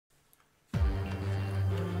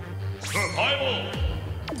Survival.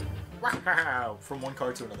 Wow, from one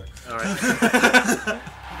card to another. Alright.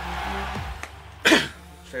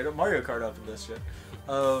 Straight up Mario Kart up in this shit.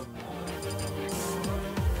 I'll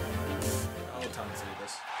time to do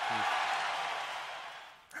this.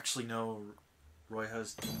 Actually, no. Roy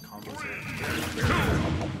has combos here.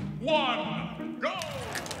 1, go!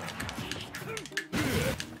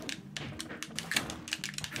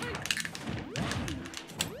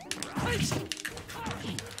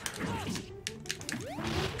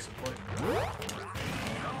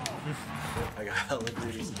 I got hella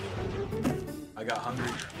greedy. I got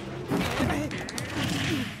hungry.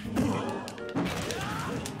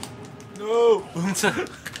 No!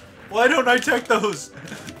 Why don't I tech those?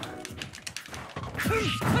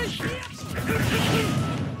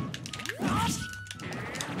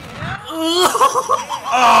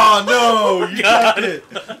 Oh no! You got it!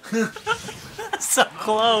 So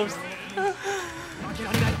close! You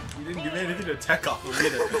didn't give me anything to tech off of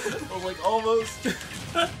either. I was like, almost.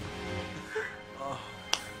 Oh.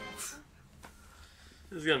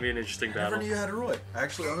 This is gonna be an interesting I battle. never knew you had a Roy.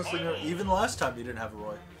 Actually, honestly, no, even last time you didn't have a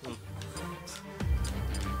Roy.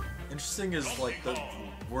 Interesting is like the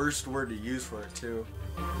worst word to use for it too.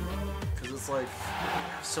 Because it's like, I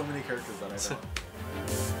have so many characters that I don't.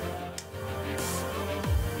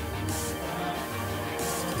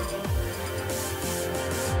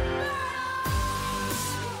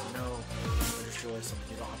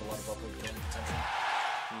 Something you don't have a lot of upward gaming potential.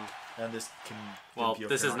 And this can. Well,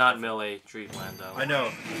 this is not melee Dreamland though. I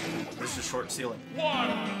know. This is short ceiling.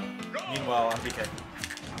 1, go! Meanwhile, I'm DK.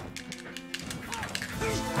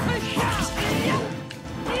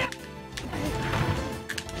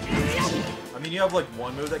 I mean, you have like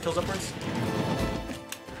one move that kills upwards.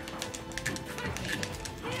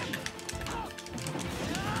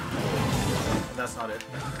 And that's not it.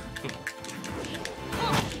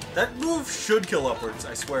 That move should kill upwards,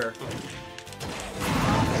 I swear.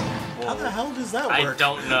 Whoa. How the hell does that work? I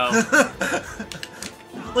don't know.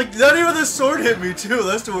 Like, not even the sword hit me, too.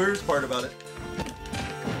 That's the worst part about it.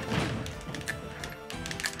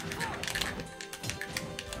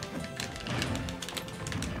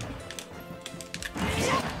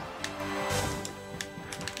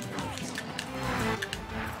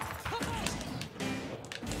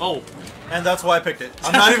 Oh. And that's why I picked it.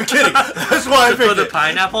 I'm not even kidding. That's why I picked it. For the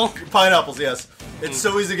pineapple? Pineapples, yes. It's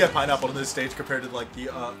so easy to get pineapple on this stage compared to like the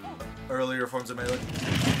earlier forms of melee.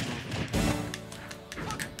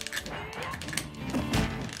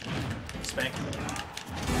 Spank.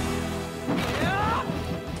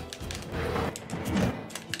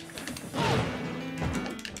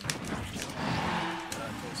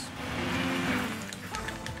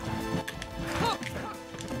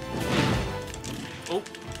 Oh.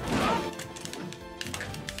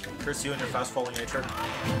 Curse you and your fast falling nature.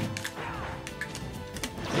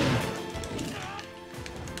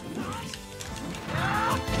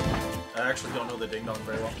 I actually don't know the ding dong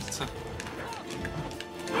very well.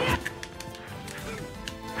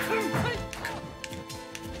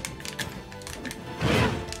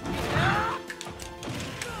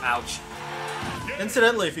 Ouch.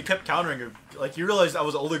 Incidentally, if you kept countering, like you realized I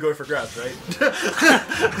was only going for grabs, right?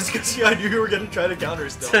 It's because I knew you were gonna try to counter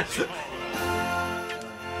still.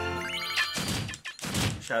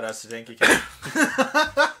 Shout out to Danky Cat.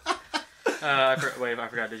 Wait, I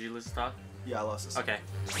forgot. Did you lose the talk? Yeah, I lost this. Okay.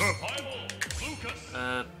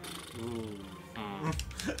 That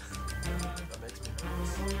makes me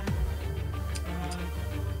nervous.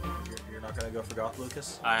 You're not gonna go for Goth,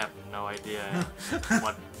 Lucas? I have no idea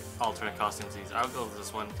what alternate costumes these. I'll go with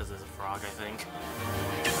this one because there's a frog, I think.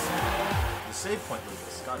 The save point,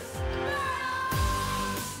 Lucas. Got it.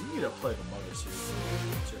 You need to play the Mother series.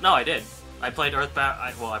 No, I did. I played Earthbound.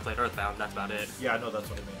 Well, I played Earthbound. That's about it. Yeah, I know that's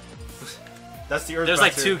what I mean. That's the Earthbound There's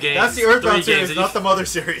like series. 2 games. That's the Earthbound 3 games series, not the Mother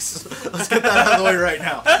series. Let's get that out of the way right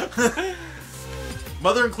now.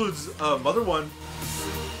 Mother includes Mother 1,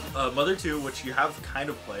 Mother 2, which you have kind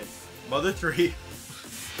of played, Mother 3,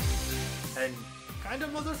 and kind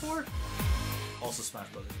of Mother 4. Also Smash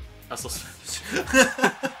Brothers. That's also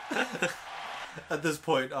At this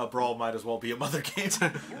point, Brawl might as well be a Mother game.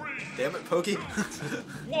 Damn it, Pokey.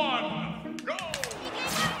 1, go!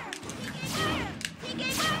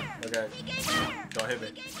 Okay. Don't hit me.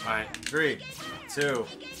 alright. 3, 2,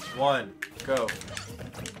 1, go.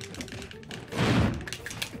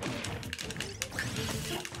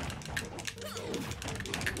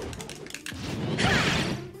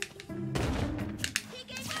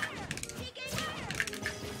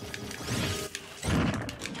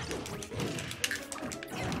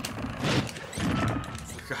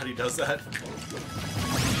 Forgot he does that.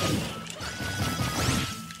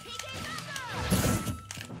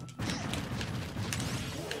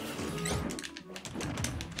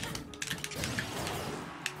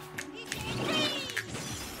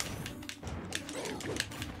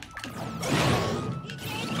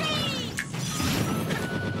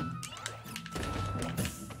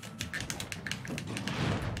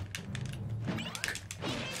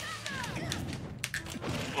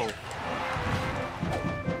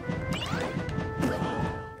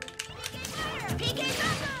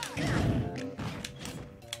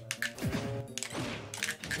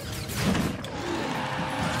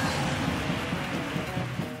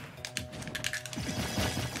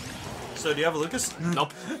 So do you have a Lucas?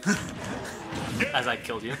 Nope. As I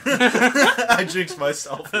killed you. I jinxed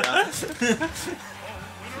myself. Yeah.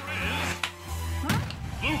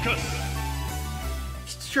 Lucas.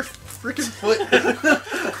 Your freaking foot.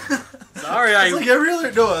 Sorry, It's like every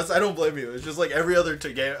other. No, I don't blame you. It's just like every other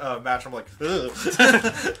game match. I'm like, ugh.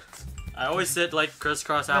 I always sit like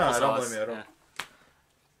crisscross No, applesauce. I don't blame you. I don't.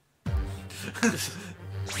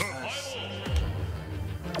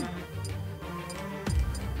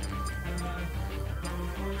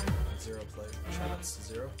 Zero play. Shout outs to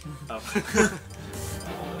Zero. Oh.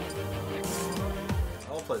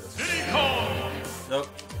 I'll play this. Diddy Kong. Nope.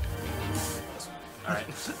 Alright.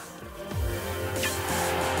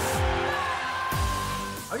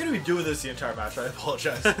 I'm gonna be doing this the entire match. I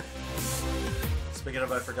apologize. Speaking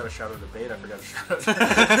of, I forgot a shout out to Bait. I forgot a shout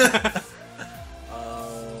out.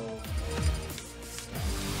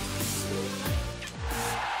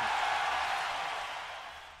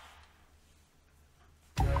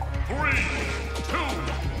 3, 2,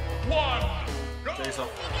 1, go. Kill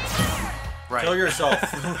yourself. Right. Kill yourself.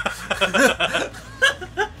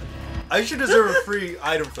 I should deserve a free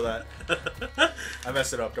item for that. I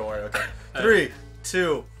messed it up. Don't worry. Okay. 3,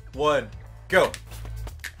 2, 1, go.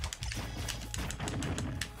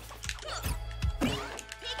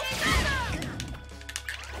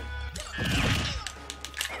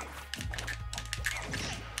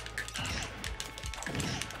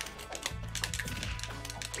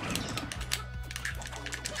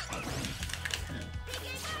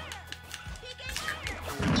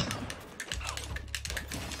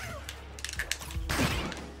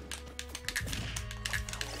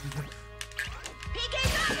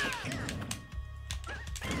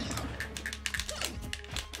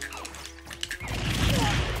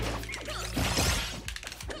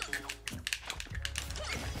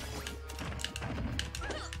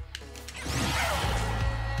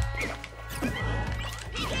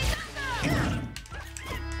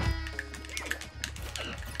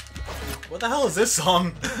 What the hell is this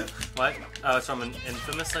song? What? Oh, it's from an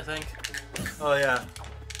Infamous, I think. Oh yeah.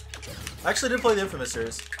 I actually did play the Infamous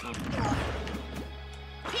series.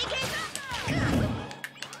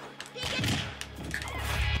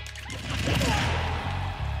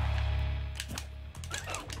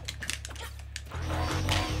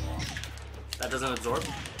 That doesn't absorb?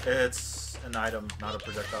 It's an item, not a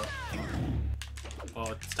projectile.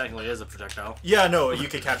 Well, it technically is a projectile. Yeah, no, you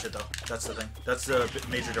can catch it though. That's the thing. That's the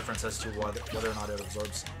major difference as to whether or not it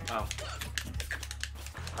absorbs. Oh.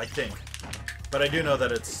 I think. But I do know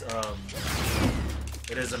that it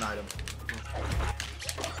is an item.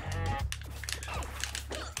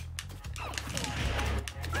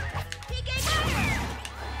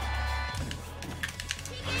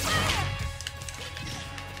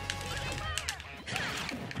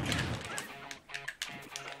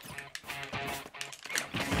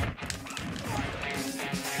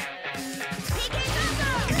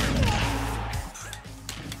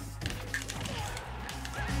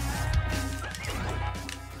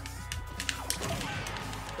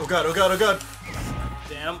 Oh god, oh god, oh god!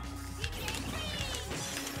 Damn.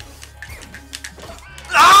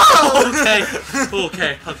 Okay.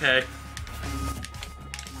 Okay, okay.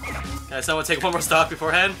 Can someone take one more stock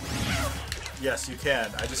beforehand? Yes, you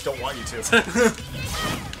can. I just don't want you to.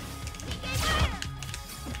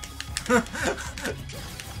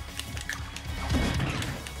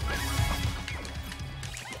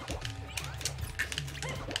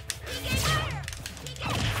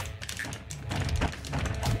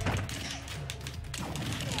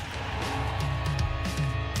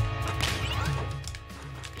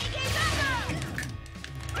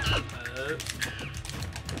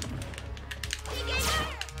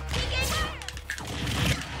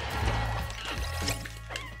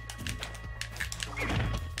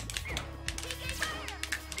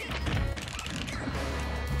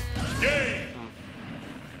 Game.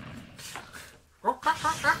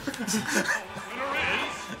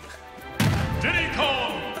 Diddy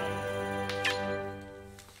Kong.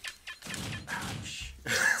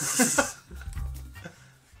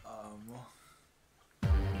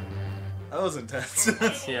 That was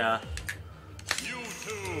intense. Yeah. You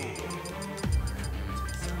too.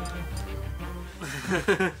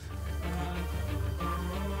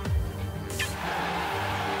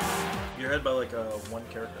 You're ahead by like one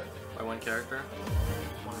character. By one character?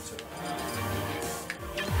 One or two.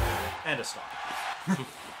 And a stop.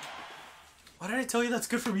 Why did I tell you that's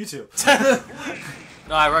good for Mewtwo?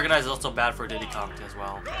 No, I recognize it's also bad for Diddy Kong as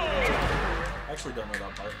well. I actually don't know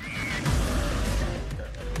that part. Okay.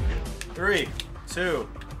 3, 2,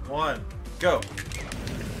 1, go.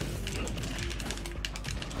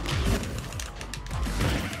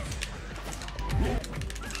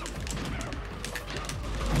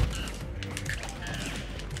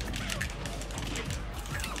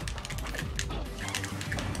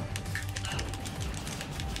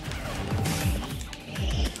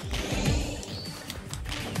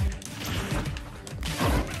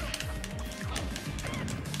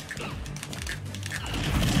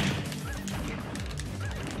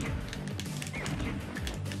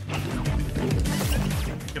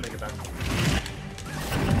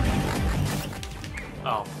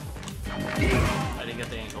 I didn't get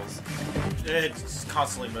the angles. It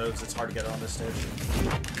constantly moves. It's hard to get it on this stage.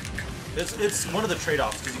 It's one of the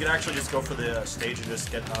trade-offs because you can actually just go for the stage and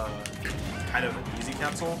just get kind of an easy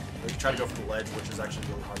cancel, or you can try to go for the ledge, which is actually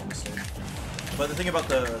really hard on the stage. But the thing about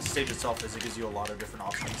the stage itself is it gives you a lot of different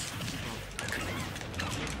options.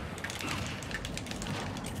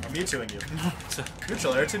 I'm Mewtwoing you.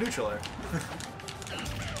 Neutral air to neutral air.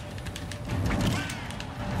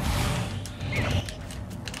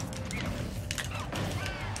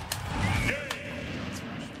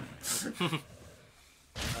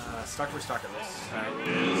 Stock for stock at this. Alright.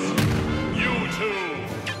 You two.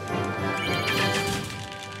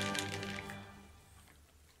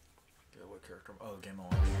 Yeah, what character? Oh, Game on.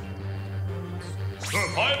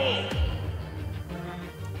 Survival.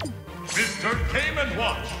 Mr. Game and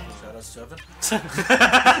Watch. Shout out Seven.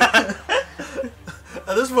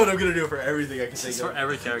 At this point, I'm gonna do it for everything I can think For of.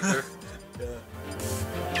 every character. Yeah.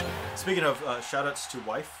 Speaking of shoutouts to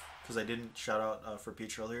Wife, because I didn't shout out for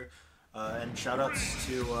Peach earlier, and shoutouts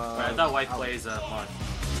to. I thought Wife plays Mon.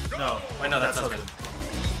 No. Wait, no, that's husband.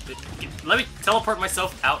 Let me teleport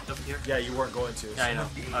myself out of here. Yeah, you weren't going to. Yeah, I know.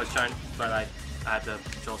 I was trying, but I had the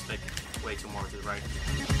joystick way too more to the right.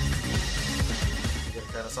 You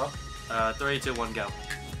gonna count us off? 3, 2, 1, go.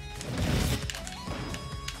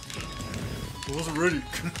 I wasn't ready.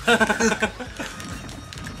 I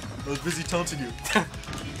was busy taunting you.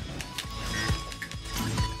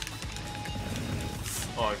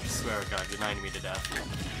 Oh, I swear to God, you're 90 me to death.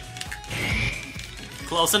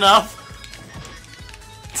 Close enough!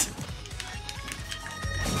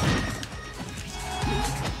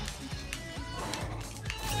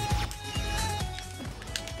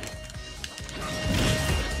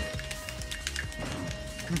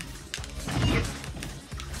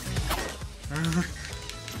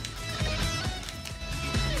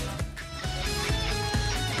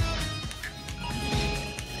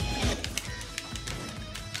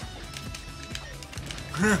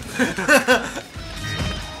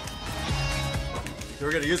 You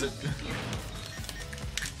were gonna use it.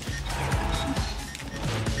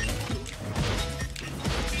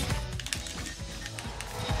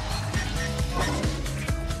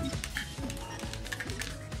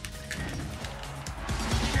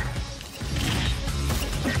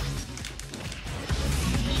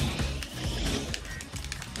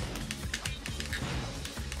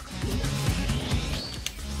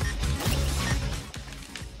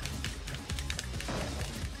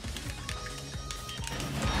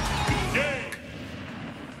 Game.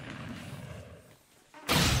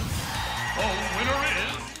 The winner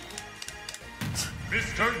is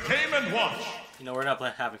Mr. Game and Watch. You know, we're not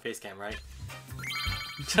having face cam, right?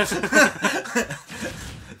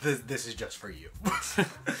 This is just for you.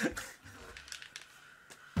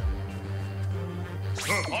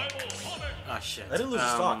 Survival Sonic. Ah, shit. I didn't lose a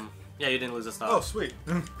stock. Yeah, you didn't lose a stock. Oh, sweet.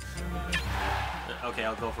 Okay,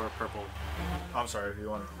 I'll go for a purple. I'm sorry if you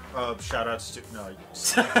want. Shoutouts to no.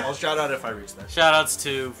 I'll shout out if I reach that. Shoutouts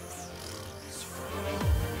to...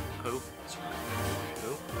 Who?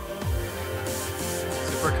 Who?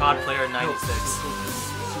 Super COD Player 96.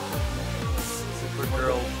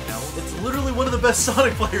 Supergirl... No. It's literally one of the best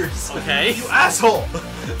Sonic players. Okay. You asshole.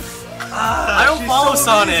 I don't she's follow so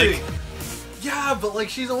Sonic. amazing. Yeah, but like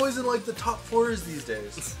she's always in like the top 4s these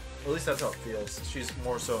days. Or at least that's how it feels. She's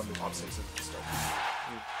more so in the top 6s and stuff.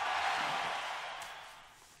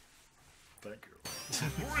 Thank you. 3,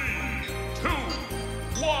 2,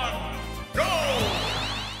 1, go!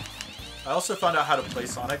 I also found out how to play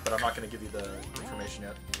Sonic, but I'm not going to give you the information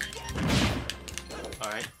yet.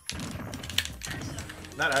 Alright.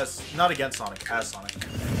 Not against Sonic, as Sonic.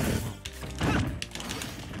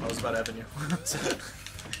 I was about to Evan you.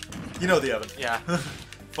 You know the Evan. Yeah.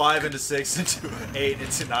 5 into 6 into 8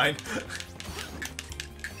 into 9.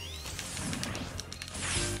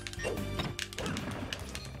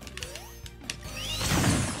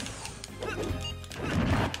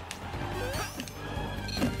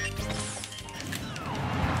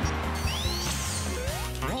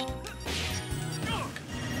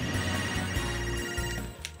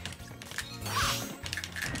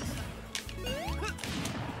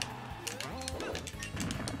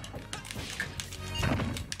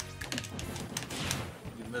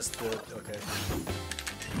 You missed the... okay.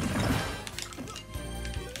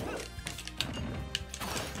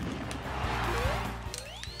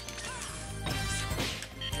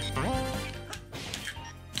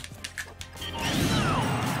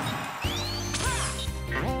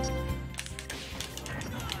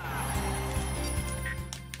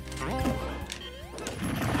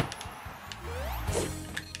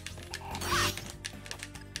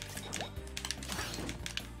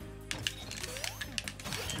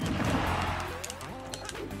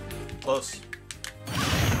 close.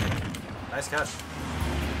 Nice catch.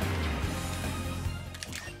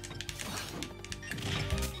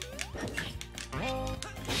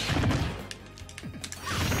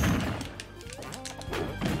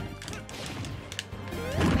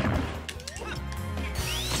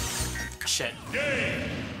 Shit.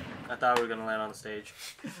 I thought we were gonna land on the stage.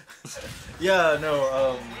 Yeah,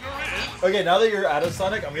 no, okay, now that you're out of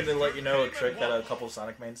Sonic, I'm gonna let you know a trick that a couple of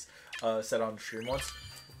Sonic mains said on stream once.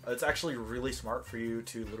 It's actually really smart for you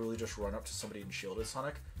to literally just run up to somebody and shield as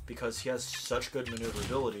Sonic, because he has such good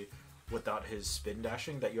maneuverability without his spin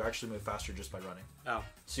dashing that you actually move faster just by running. Oh.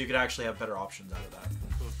 So you could actually have better options out of that.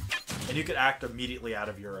 And you could act immediately out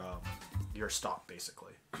of your stop,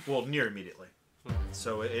 basically. Well, near immediately.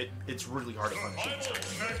 So it's really hard to find a game start.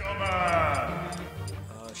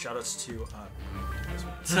 Shoutouts to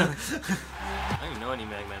I don't even know any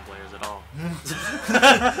Mega Man players at all.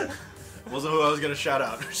 wasn't who I was gonna shout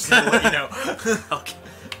out. Just to let you know. Okay.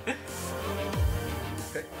 Okay.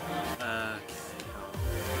 Okay.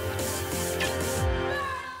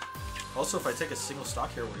 Also, if I take a single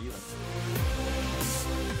stock here, we're even.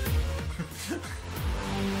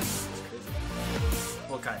 It's crazy.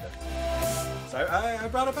 Well, kind of. So I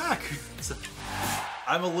brought it back.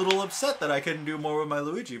 I'm a little upset that I couldn't do more with my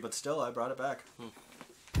Luigi, but still, I brought it back.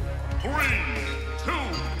 3, 2,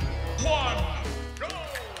 1, go!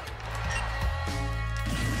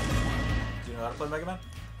 Do you know how to play Mega Man?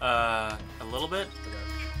 A little bit. Okay.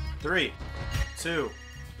 3, 2,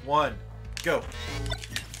 1, go.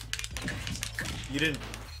 You didn't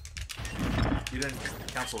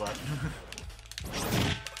cancel that.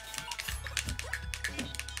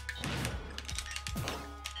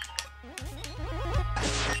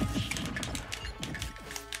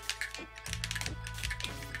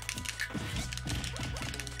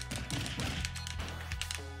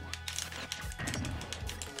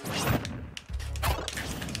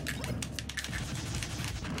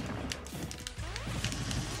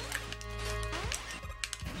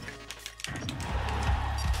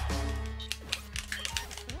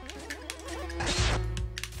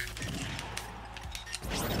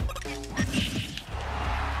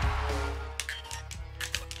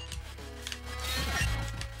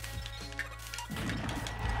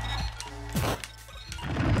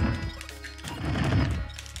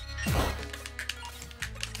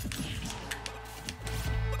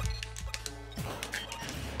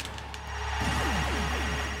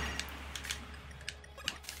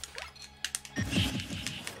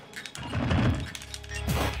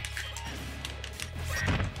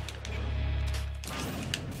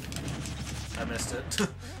 I missed it.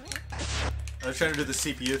 I was trying to do the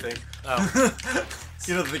CPU thing. Oh.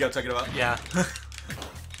 You know the thing I'm talking about? Yeah. Nice.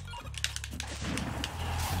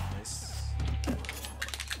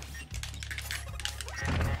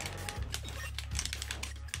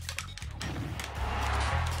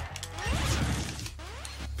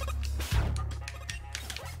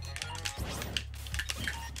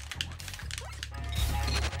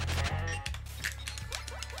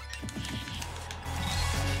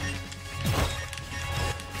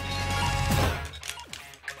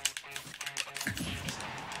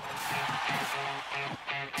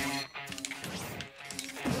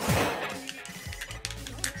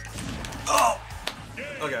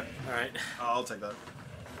 Okay, Alright. I'll take that.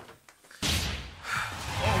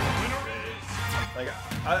 Like,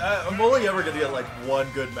 I'm only ever gonna get like one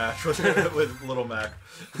good match with Little Mac.